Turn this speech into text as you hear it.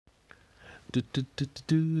Oh,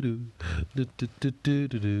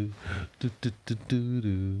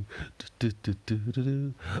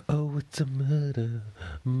 it's a murder,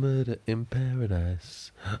 murder in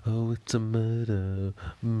paradise. Oh, it's a murder,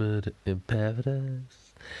 murder in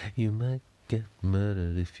paradise. You might get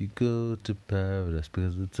murdered if you go to paradise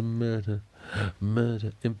because it's a murder,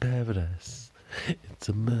 murder in paradise. It's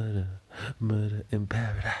a murder, murder in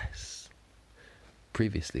paradise.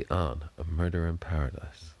 Previously on A Murder in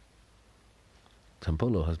Paradise.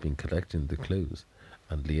 Tombolo has been collecting the clues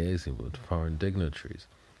and liaising with foreign dignitaries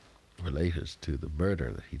related to the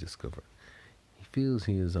murder that he discovered. He feels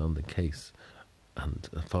he is on the case, and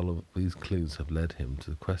these clues have led him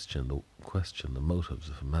to question the motives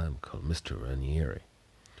of a man called Mr. Ranieri.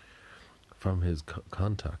 From his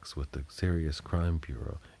contacts with the Serious Crime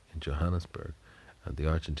Bureau in Johannesburg and the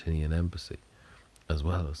Argentinian embassy, as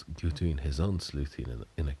well as doing his own sleuthing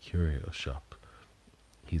in a curio shop,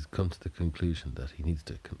 he's come to the conclusion that he needs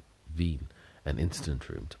to convene an incident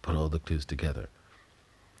room to put all the clues together.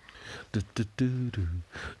 In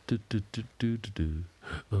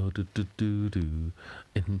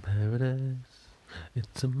paradise,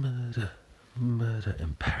 it's a murder, murder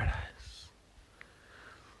in paradise.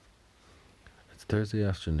 It's Thursday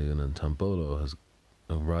afternoon and Tombolo has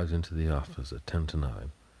arrived into the office at 10 to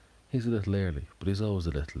 9. He's a little early, but he's always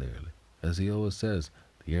a little early. As he always says,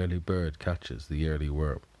 the early bird catches the early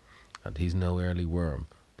worm. And he's no early worm,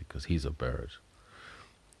 because he's a bird.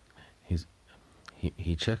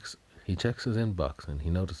 He checks his inbox and he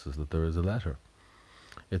notices that there is a letter.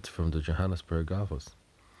 It's from the Johannesburg office.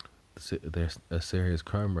 A serious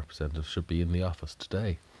crime representative should be in the office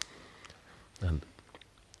today. And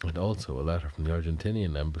also a letter from the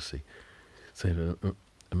Argentinian embassy saying that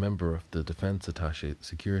a member of the defense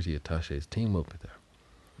security attaché's team will be there.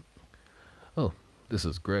 Oh, this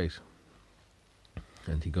is great.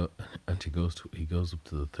 And he goes up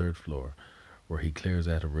to the third floor, where he clears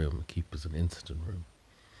out a room and keeps an incident room.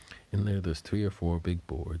 In there's 3 or 4 big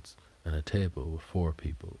boards and a table with 4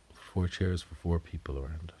 chairs for 4 people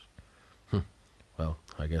around it. Well,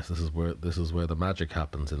 I guess this is where the magic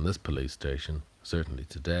happens in this police station. Certainly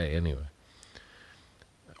today, anyway.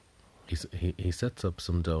 He sets up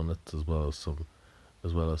some donuts as well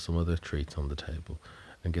as some other treats on the table,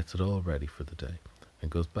 and gets it all ready for the day,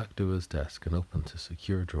 and goes back to his desk and opens a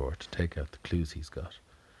secure drawer to take out the clues he's got.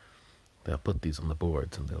 They'll put these on the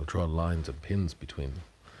boards and they'll draw lines and pins between them.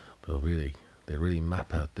 They really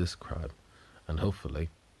map out this crime, and hopefully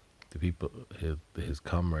the people, his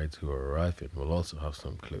comrades who are arriving, will also have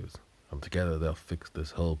some clues, and together they'll fix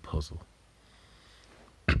this whole puzzle.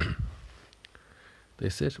 They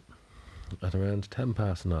sit at around 10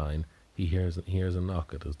 past 9. He hears a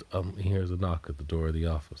knock at the door of the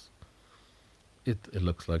office. It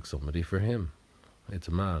looks like somebody for him. It's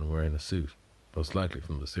a man wearing a suit, most likely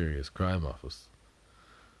from the Serious Crime Office.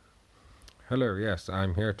 Hello, yes,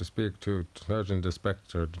 I'm here to speak to Sergeant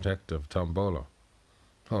Inspector Detective Tombolo.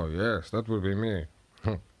 Oh, yes, that would be me.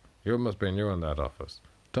 You must be new in that office.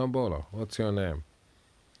 Tombolo, what's your name?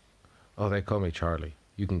 Oh, they call me Charlie.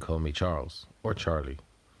 You can call me Charles, or Charlie,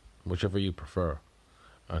 whichever you prefer.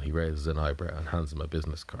 And he raises an eyebrow and hands him a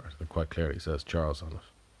business card that quite clearly says Charles on it.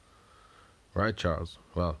 Right, Charles.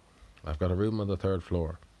 Well, I've got a room on the 3rd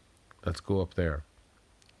floor. Let's go up there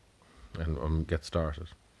and get started.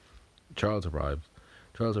 Charles arrives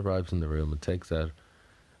in the room and takes out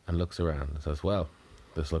and looks around and says, well,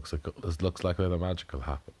 this looks like where the magic will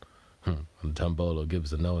happen. And Tombolo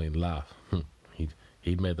gives a knowing laugh.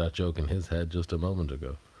 He'd made that joke in his head just a moment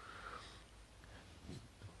ago.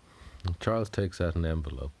 Charles takes out an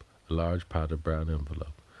envelope, a large padded brown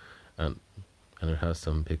envelope, and it has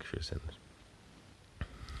some pictures in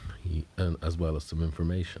it, and as well as some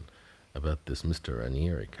information about this Mr.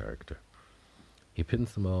 Ranieri character. He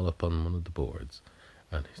pins them all up on one of the boards,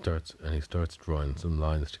 and he starts drawing some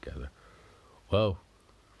lines together. Well,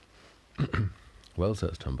 well,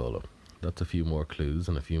 says Tombolo, that's a few more clues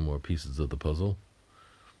and a few more pieces of the puzzle.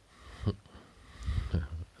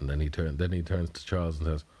 And then he turns to Charles and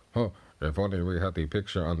says, oh, if only we had the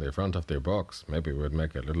picture on the front of the box, maybe it would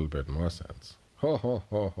make a little bit more sense. Ho, ho,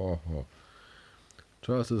 ho, ho, ho.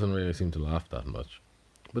 Charles doesn't really seem to laugh that much,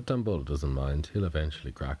 but Tombolo doesn't mind. He'll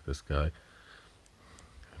eventually crack this guy.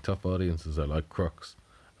 Tough audiences are like crooks.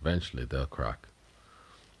 Eventually they'll crack.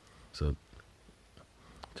 So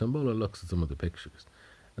Tombolo looks at some of the pictures,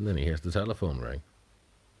 and then he hears the telephone ring.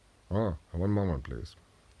 Oh, one moment, please.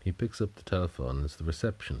 He picks up the telephone, and it's the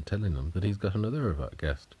reception telling him that he's got another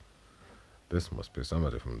guest. This must be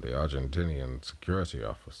somebody from the Argentinian security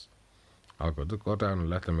office. I'll go down and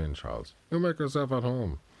let them in, Charles. You make yourself at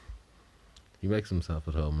home. He makes himself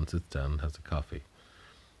at home and sits down and has a coffee.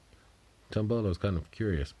 Tombolo's kind of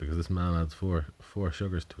curious because this man adds four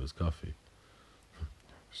sugars to his coffee.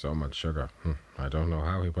 So much sugar. I don't know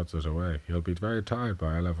how he puts it away. He'll be very tired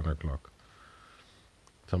by 11 o'clock.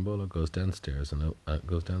 Tombolo goes downstairs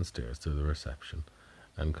to the reception,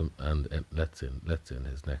 and lets in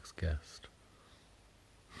his next guest.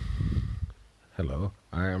 Hello,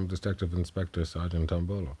 I am Detective Inspector Sergeant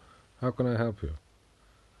Tombolo. How can I help you?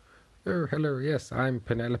 Oh, hello, yes, I'm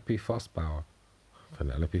Penelope Fossbauer.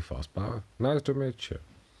 Penelope Fossbauer? Nice to meet you.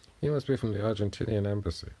 You must be from the Argentinian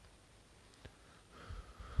embassy.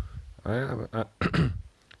 I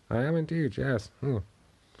am indeed, yes. Well,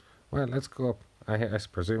 let's go up. I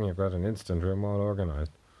presume you've got an incident room all organized.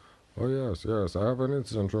 Oh, yes, I have an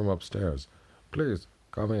incident room upstairs. Please,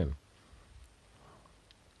 come in.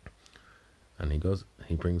 And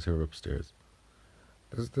he brings her upstairs.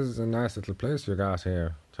 This is a nice little place you got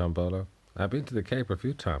here, Tombolo. I've been to the Cape a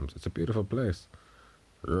few times. It's a beautiful place.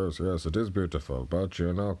 Yes, it is beautiful, but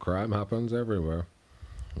you know, crime happens everywhere.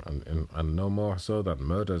 And no more so than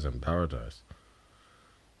murders in paradise.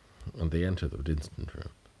 And they enter the incident room.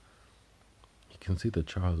 You can see that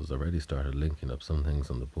Charles has already started linking up some things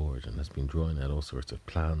on the board and has been drawing out all sorts of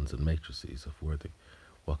plans and matrices of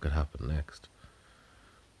what could happen next.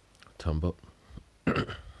 Tombolo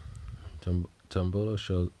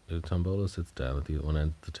sits down at the one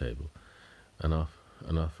end of the table and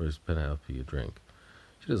offers Penelope a drink.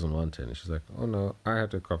 She doesn't want any. She's like, "Oh no, I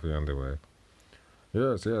had a coffee on the way."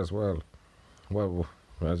 Yes, well,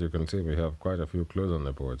 as you can see, we have quite a few clues on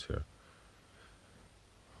the boards here.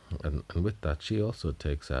 And with that, she also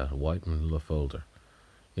takes out a white manila folder.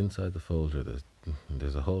 Inside the folder,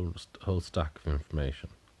 there's a whole stack of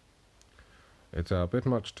information. It's a bit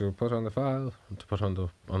much to put on the file, to put on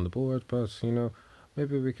the board, but you know,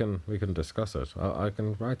 maybe we can discuss it. I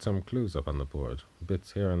can write some clues up on the board,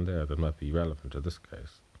 bits here and there that might be relevant to this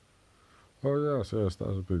case. Oh yes, that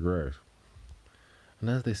would be great. And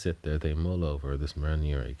as they sit there, they mull over this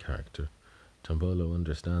Ranieri character. Tombolo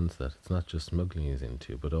understands that it's not just smuggling he's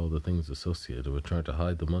into, but all the things associated with trying to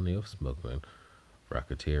hide the money of smuggling.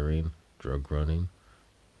 Racketeering, drug running,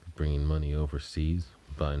 bringing money overseas,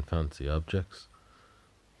 buying fancy objects.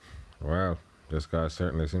 Well, this guy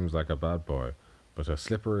certainly seems like a bad boy, but a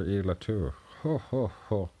slippery eeler too. Ho, ho,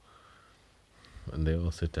 ho. And they all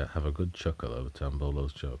sit to have a good chuckle out of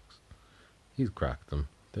Tombolo's jokes. He's cracked them.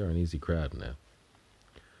 They're an easy crowd now.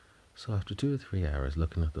 So after 2 or 3 hours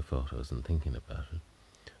looking at the photos and thinking about it,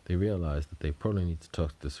 they realize that they probably need to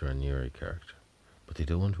talk to this Ranieri character, but they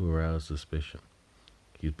don't want to arouse suspicion.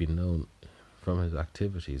 He's been known, from his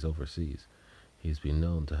activities overseas, he's been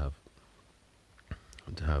known to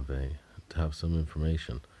have some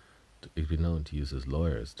information. He's been known to use his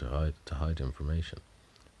lawyers to hide information,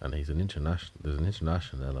 and there's an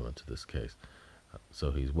international element to this case.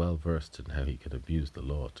 So he's well versed in how he can abuse the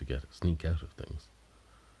law to sneak out of things.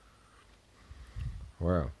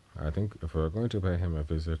 Well, I think if we're going to pay him a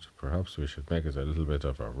visit, perhaps we should make it a little bit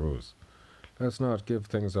of a ruse. Let's not give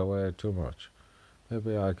things away too much.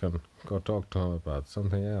 Maybe I can go talk to him about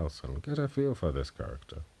something else and get a feel for this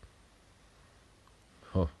character.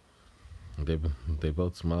 Oh, they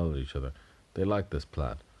both smile at each other. They like this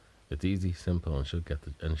plan. It's easy, simple, and should get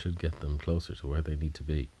them closer to where they need to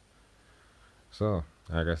be. So,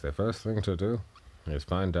 I guess the first thing to do is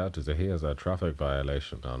find out if he has a traffic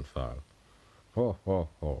violation on file. Ho, ho,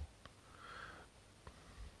 ho.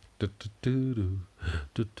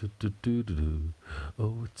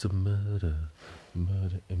 Oh, it's a murder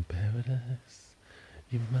in paradise.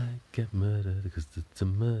 You might get murdered because it's a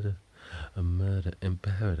murder in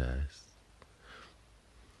paradise.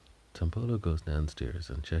 Tombolo goes downstairs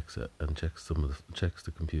and checks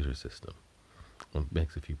the computer system, and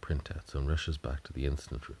makes a few printouts and rushes back to the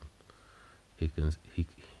incident room.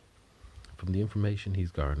 From the information he's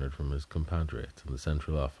garnered from his compatriots in the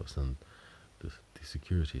central office and the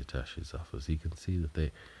security attache's office, he can see that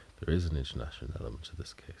there is an international element to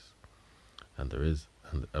this case, and there is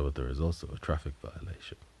also a traffic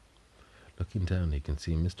violation. Looking down, he can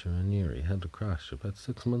see Mr. Ranieri had a crash about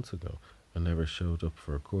 6 months ago and never showed up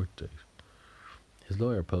for a court date. His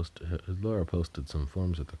lawyer posted some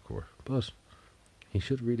forms at the court, but he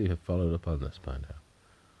should really have followed up on this by now.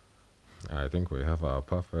 I think we have a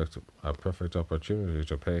perfect opportunity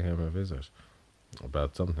to pay him a visit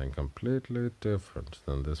about something completely different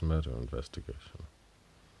than this murder investigation.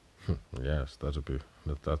 Yes, that's good.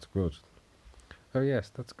 Oh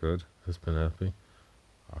yes, that's good, says Penelope.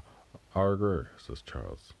 I agree, says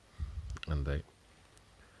Charles. And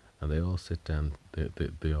they all sit down.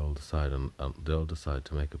 They all decide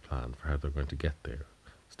to make a plan for how they're going to get there.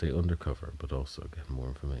 stay undercover, but also get more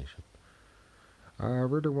information. I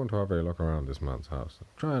really want to have a look around this man's house.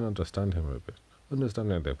 Try and understand him a bit.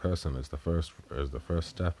 Understanding the person is the first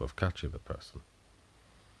step of catching the person.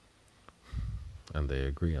 And they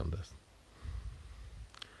agree on this.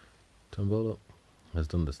 Tombolo has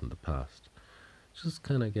done this in the past. Just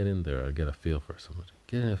kind of get in there and get a feel for somebody.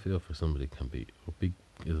 Getting a feel for somebody can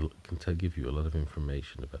give you a lot of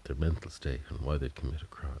information about their mental state and why they'd commit a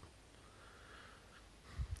crime.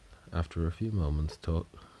 After a few moments, the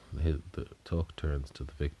talk turns to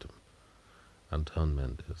the victim, Anton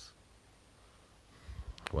Mendez.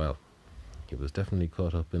 Well, he was definitely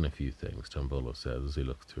caught up in a few things, Tombolo says as he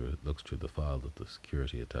looks through the file that the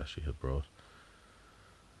security attaché had brought.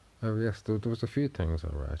 Oh yes, there was a few things,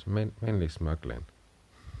 all right. Mainly smuggling.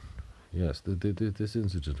 Yes, this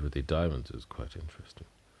incident with the diamonds is quite interesting.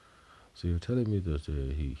 So you're telling me that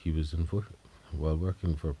he was while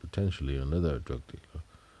working for potentially another drug dealer,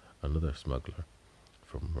 another smuggler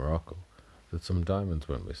from Morocco, that some diamonds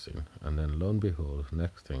went missing, and then lo and behold,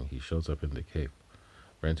 next thing he shows up in the Cape,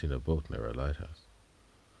 renting a boat near a lighthouse.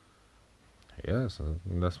 Yes,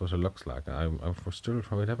 that's what it looks like.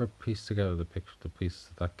 We never pieced together the pieces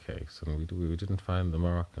of that case, and we didn't find the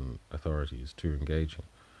Moroccan authorities too engaging.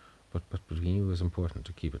 But we knew it was important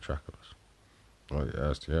to keep a track of it. Oh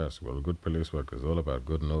yes. Well, good police work is all about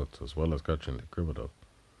good notes as well as catching the criminal.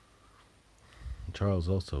 Charles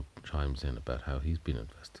also chimes in about how he's been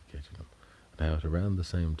investigating them, and how at around the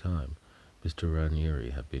same time, Mr. Ranieri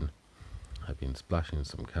had been splashing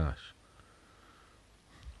some cash.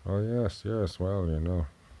 Oh yes, well,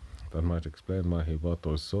 that might explain why he bought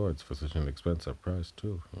those swords for such an expensive price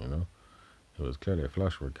too, It was clearly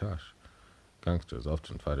flush with cash. Gangsters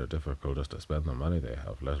often find it difficult just to spend the money they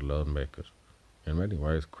have, let alone make it. In many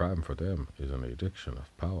ways, crime for them is an addiction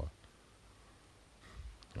of power.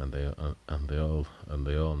 And they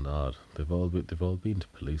all nod. They've all been to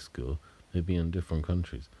police school, maybe in different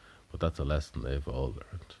countries, but that's a lesson they've all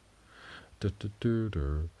learned.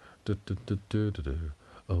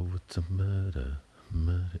 Oh, it's a murder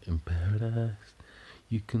in paradise.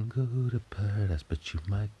 You can go to paradise, but you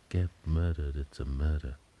might get murdered. It's a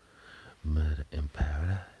murder in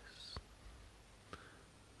paradise.